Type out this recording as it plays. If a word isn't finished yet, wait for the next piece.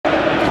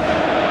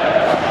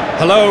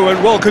Hello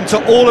and welcome to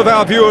all of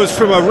our viewers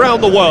from around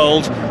the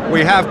world.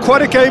 We have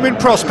quite a game in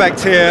prospect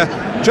here,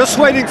 just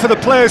waiting for the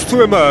players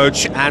to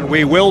emerge, and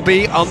we will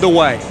be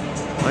underway.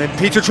 I'm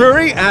Peter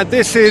Drury, and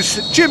this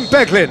is Jim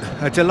Beglin.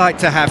 A delight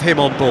to have him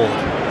on board.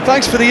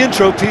 Thanks for the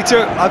intro,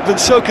 Peter. I've been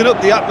soaking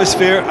up the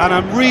atmosphere, and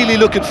I'm really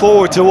looking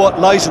forward to what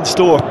lies in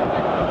store. Who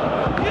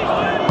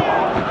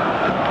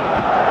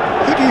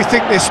do you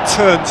think this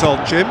turns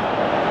on, Jim?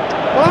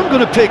 Well, I'm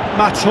going to pick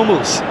Mats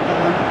Hummels.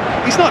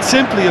 He's not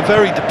simply a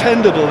very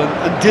dependable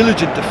and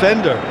diligent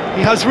defender.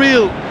 He has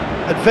real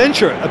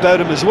adventure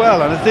about him as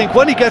well, and I think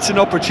when he gets an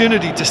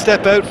opportunity to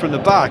step out from the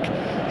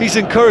back, he's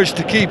encouraged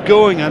to keep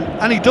going,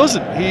 and he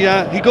doesn't.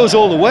 He goes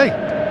all the way.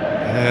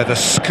 Yeah, the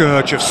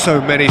scourge of so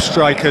many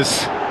strikers.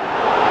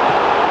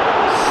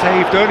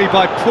 Saved only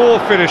by poor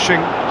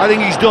finishing. I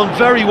think he's done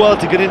very well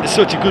to get into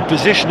such a good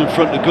position in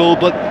front of goal,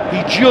 but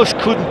he just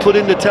couldn't put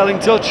in the telling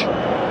touch.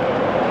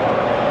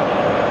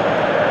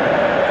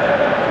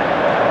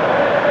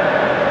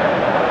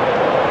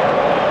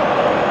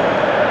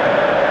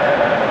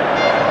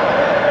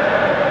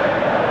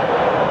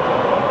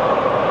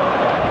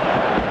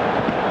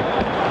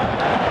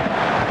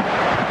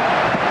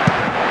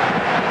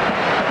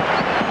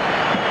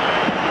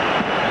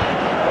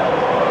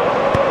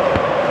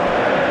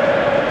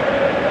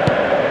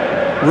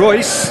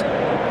 Royce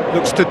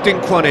looks to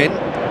dink one in.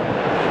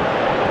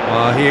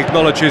 He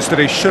acknowledges that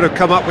he should have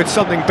come up with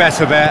something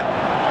better there.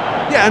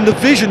 Yeah, and the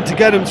vision to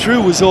get him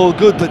through was all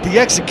good, but the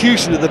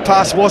execution of the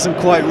pass wasn't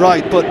quite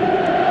right. But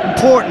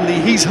importantly,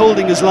 he's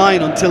holding his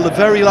line until the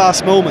very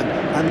last moment,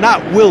 and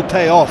that will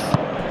pay off.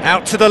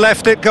 Out to the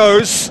left it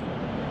goes.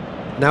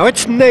 Now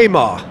it's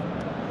Neymar.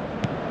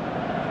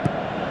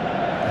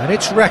 And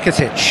it's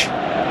Rakitic.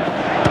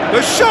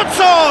 The shot's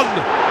on!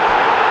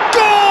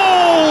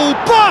 Goal!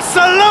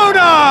 Barcelona!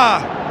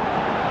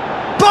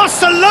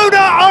 Barcelona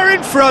are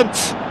in front!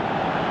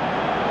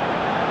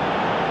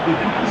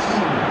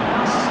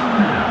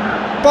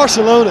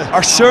 Barcelona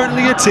are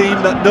certainly a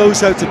team that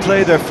knows how to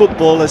play their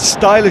football as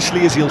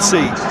stylishly as you'll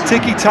see.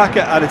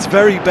 Tiki-taka at its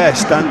very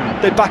best,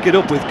 and they back it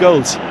up with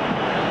goals.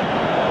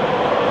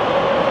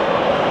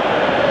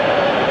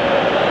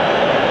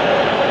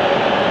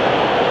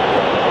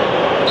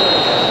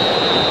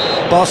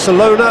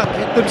 Barcelona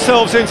get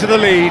themselves into the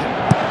lead.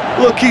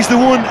 Look, he's the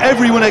one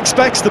everyone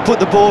expects to put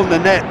the ball in the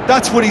net.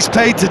 That's what he's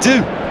paid to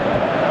do.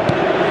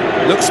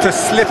 Looks to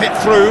slip it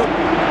through.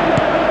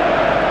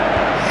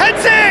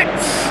 Heads it!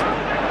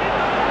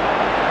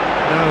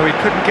 No, he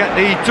couldn't get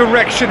the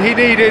direction he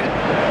needed.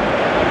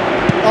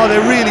 Oh, they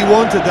really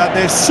wanted that.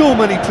 There's so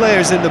many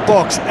players in the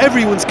box.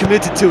 Everyone's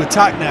committed to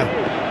attack now.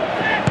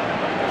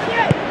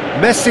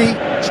 Messi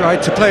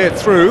tried to play it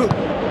through.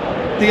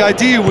 The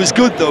idea was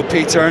good though,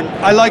 Peter, and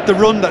I like the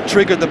run that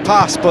triggered the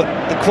pass, but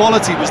the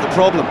quality was the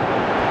problem.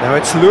 Now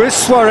it's Luis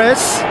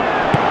Suarez.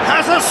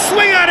 Has a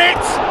swing at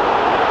it!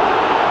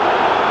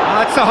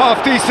 That's a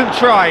half-decent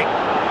try.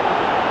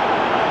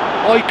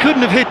 Oh, he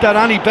couldn't have hit that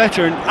any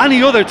better, and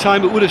any other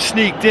time it would have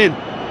sneaked in.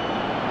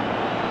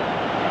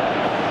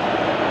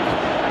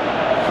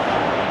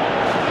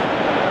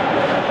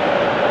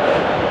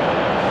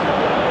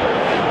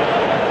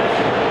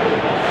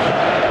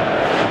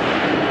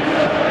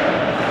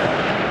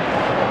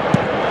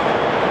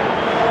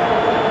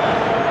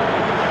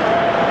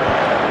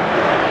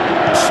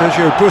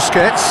 Sergio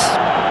Busquets.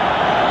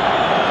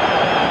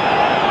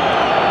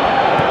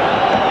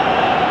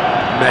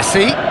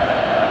 Messi.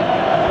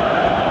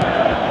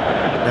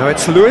 Now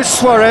it's Luis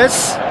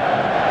Suarez.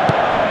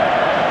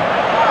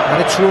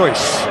 And it's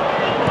Royce.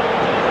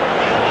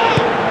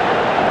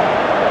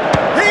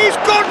 He's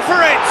gone for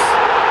it!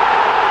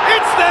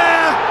 It's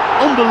there!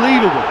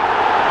 Unbelievable.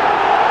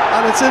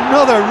 And it's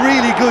another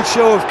really good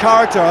show of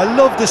character. I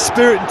love the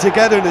spirit and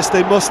togetherness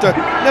they muster.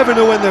 Never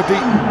know when they're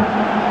beaten.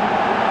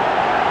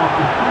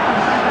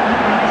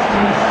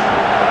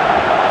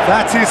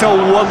 That is a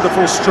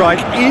wonderful strike,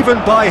 even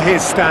by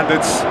his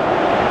standards.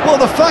 Well,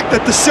 the fact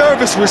that the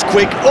service was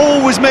quick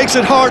always makes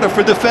it harder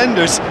for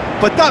defenders,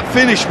 but that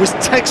finish was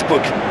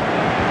textbook.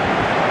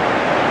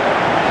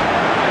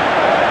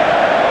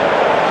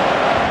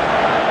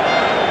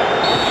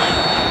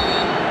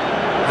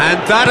 And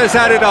that has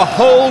added a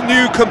whole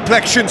new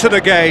complexion to the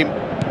game.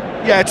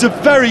 Yeah, it's a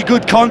very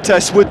good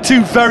contest with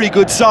two very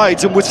good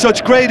sides, and with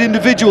such great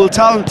individual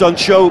talent on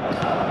show,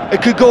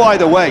 it could go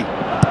either way.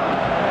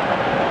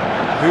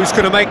 Who's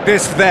going to make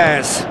this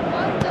theirs?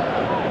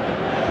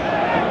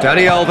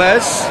 Dani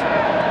Alves,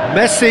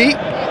 Messi,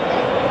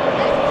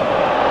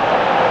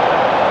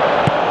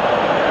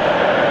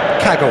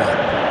 Kagawa.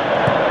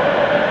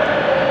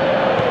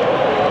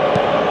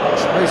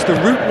 Tries the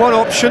route one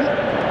option.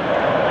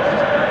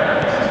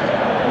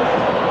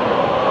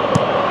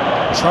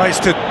 Tries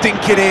to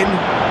dink it in.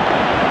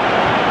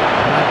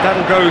 And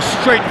that'll go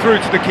straight through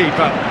to the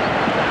keeper.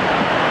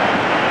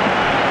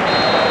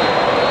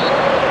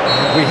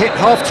 We hit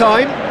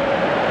half-time.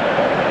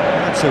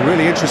 That's a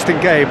really interesting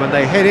game, and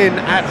they head in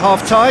at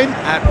half-time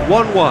at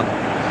 1-1.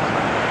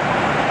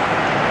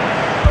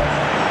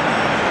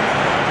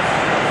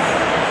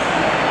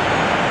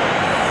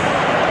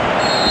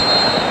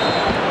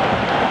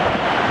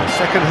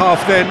 second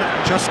half then,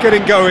 just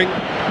getting going.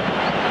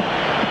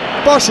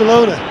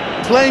 Barcelona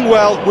playing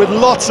well with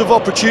lots of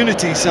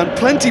opportunities and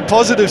plenty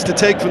positives to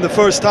take from the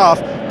first half.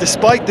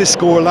 Despite this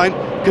scoreline,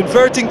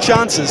 converting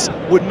chances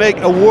would make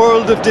a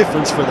world of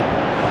difference for them.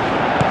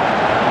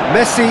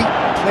 Messi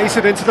plays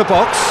it into the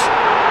box.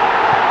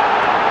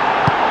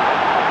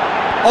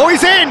 Oh,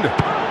 he's in!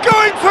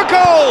 Going for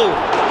goal!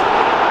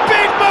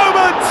 Big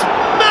moment!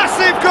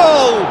 Massive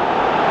goal!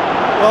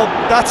 Well,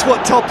 that's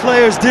what top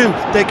players do.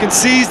 They can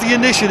seize the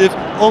initiative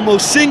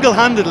almost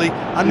single-handedly,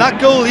 and that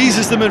goal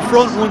eases them in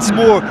front once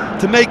more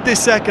to make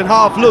this second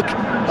half look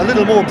a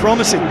little more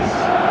promising.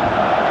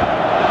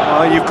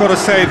 You've got to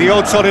say the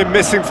odds on him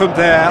missing from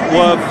there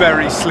were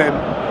very slim.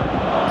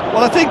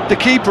 Well, I think the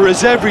keeper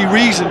has every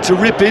reason to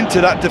rip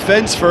into that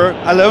defence for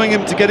allowing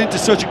him to get into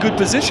such a good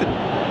position.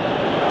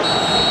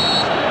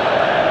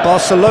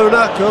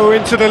 Barcelona go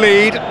into the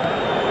lead.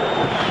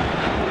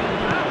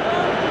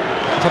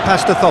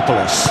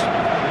 Papastathopoulos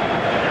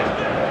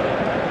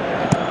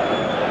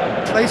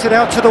plays it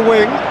out to the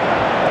wing.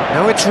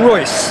 Now it's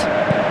Royce.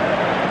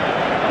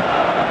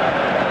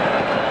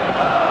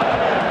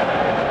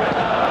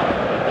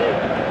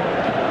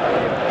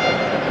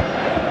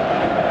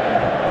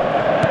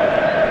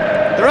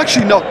 They're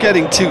actually not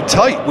getting too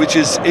tight, which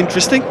is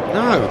interesting.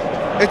 No.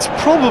 It's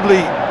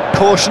probably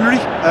cautionary.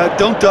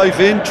 Don't dive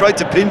in, try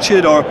to pinch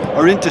it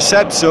or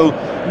intercept so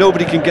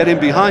nobody can get in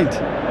behind.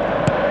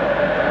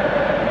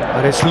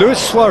 And it's Luis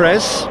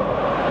Suarez.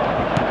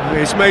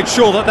 He's made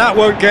sure that that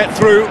won't get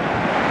through.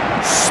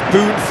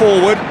 Spoon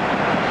forward.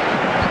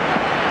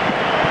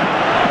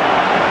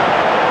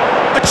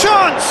 A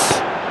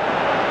chance!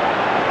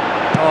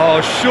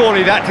 Oh,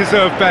 surely that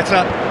deserved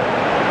better.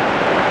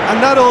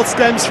 And that all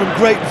stems from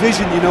great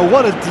vision, you know.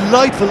 What a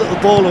delightful little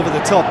ball over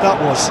the top that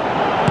was.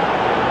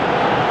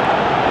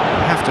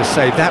 I have to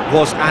say, that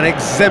was an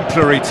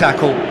exemplary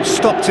tackle.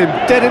 Stopped him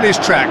dead in his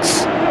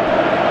tracks.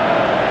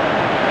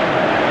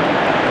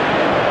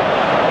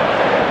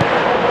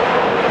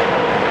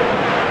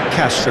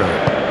 Castro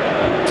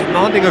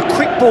demanding a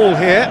quick ball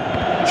here.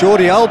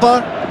 Jordi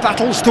Alba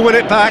battles to win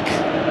it back.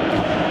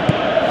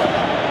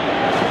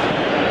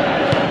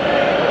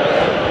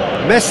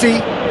 Messi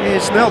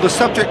is now the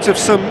subject of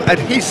some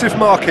adhesive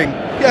marking.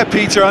 Yeah,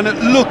 Peter, and it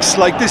looks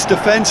like this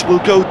defence will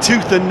go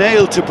tooth and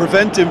nail to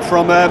prevent him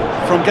from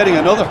getting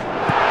another.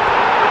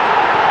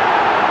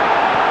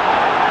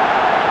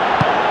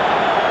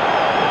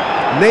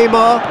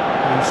 Neymar,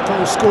 whose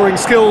goal-scoring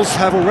skills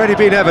have already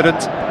been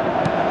evident.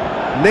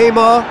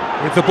 Neymar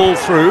with the ball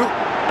through.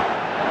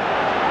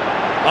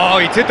 Oh,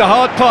 he did the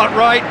hard part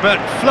right, but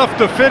fluffed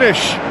the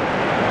finish.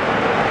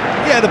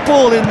 Yeah, the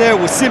ball in there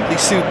was simply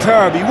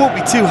superb. He won't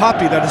be too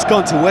happy that it's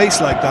gone to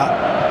waste like that.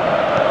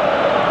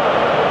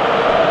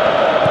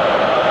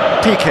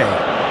 Piqué.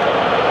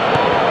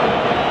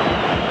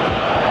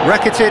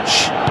 Rakitic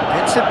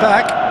gets it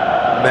back.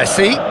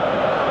 Messi.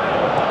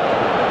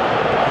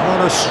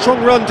 On a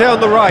strong run down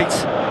the right.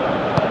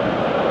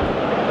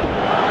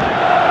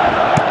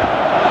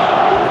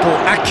 Little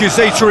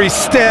accusatory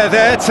stare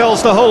there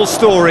tells the whole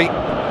story.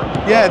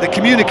 Yeah, the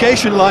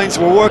communication lines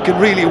were working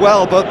really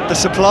well, but the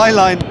supply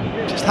line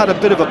just had a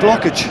bit of a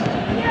blockage.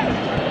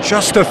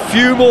 Just a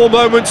few more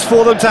moments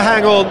for them to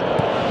hang on.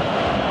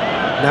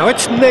 Now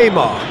it's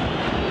Neymar.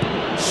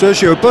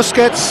 Sergio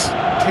Busquets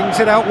pings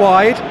it out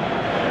wide.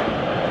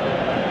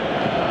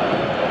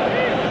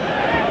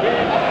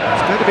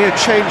 There's going to be a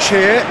change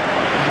here.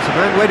 There's a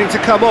man waiting to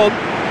come on.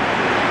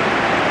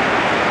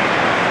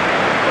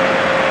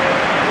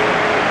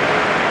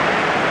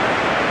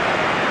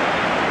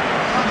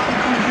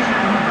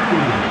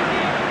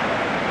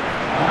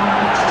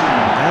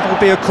 That'll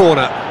be a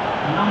corner.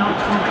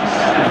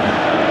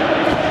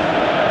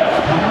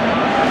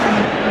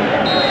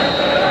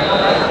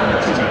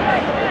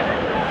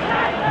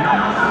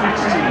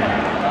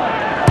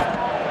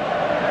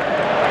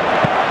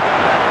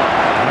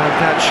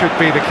 Should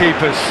be the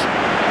keepers.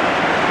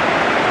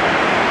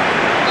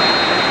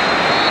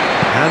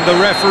 And the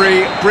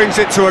referee brings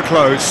it to a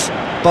close.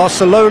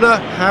 Barcelona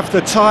have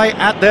the tie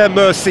at their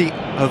mercy.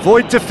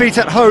 Avoid defeat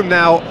at home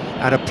now,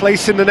 and a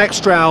place in the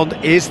next round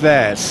is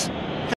theirs.